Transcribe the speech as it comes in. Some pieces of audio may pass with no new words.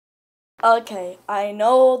Okay, I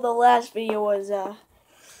know the last video was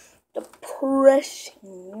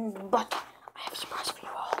depressing, but I have a surprise for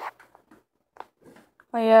you all.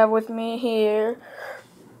 I have with me here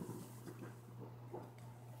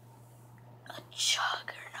a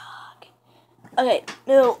Jugernog. Okay,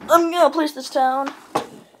 now I'm gonna place this down,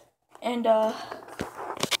 and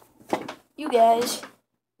you guys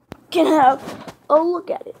can have a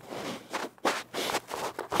look at it.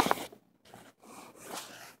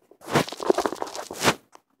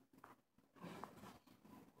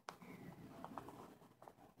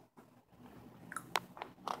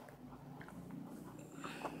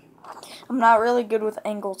 I'm not really good with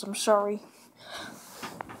angles, I'm sorry.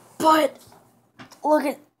 But look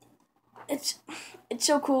at it's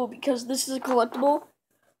so cool because this is a collectible.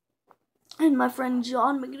 And my friend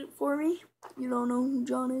John made it for me. You don't know who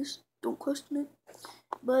John is, don't question it.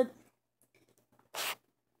 But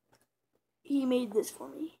he made this for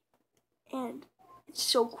me. And it's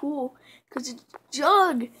so cool because it's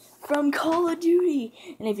Jug from Call of Duty.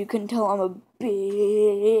 And if you couldn't tell, I'm a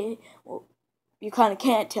big, well, you kind of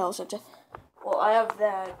can't tell such a, well, I have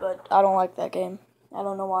that, but I don't like that game. I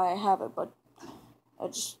don't know why I have it, but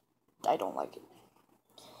I don't like it.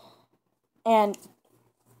 And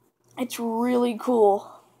it's really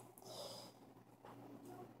cool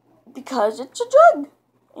because it's a Jug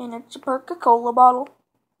and it's a Coca-Cola bottle.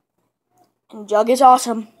 And Jug is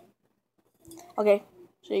awesome. Okay,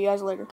 see you guys later.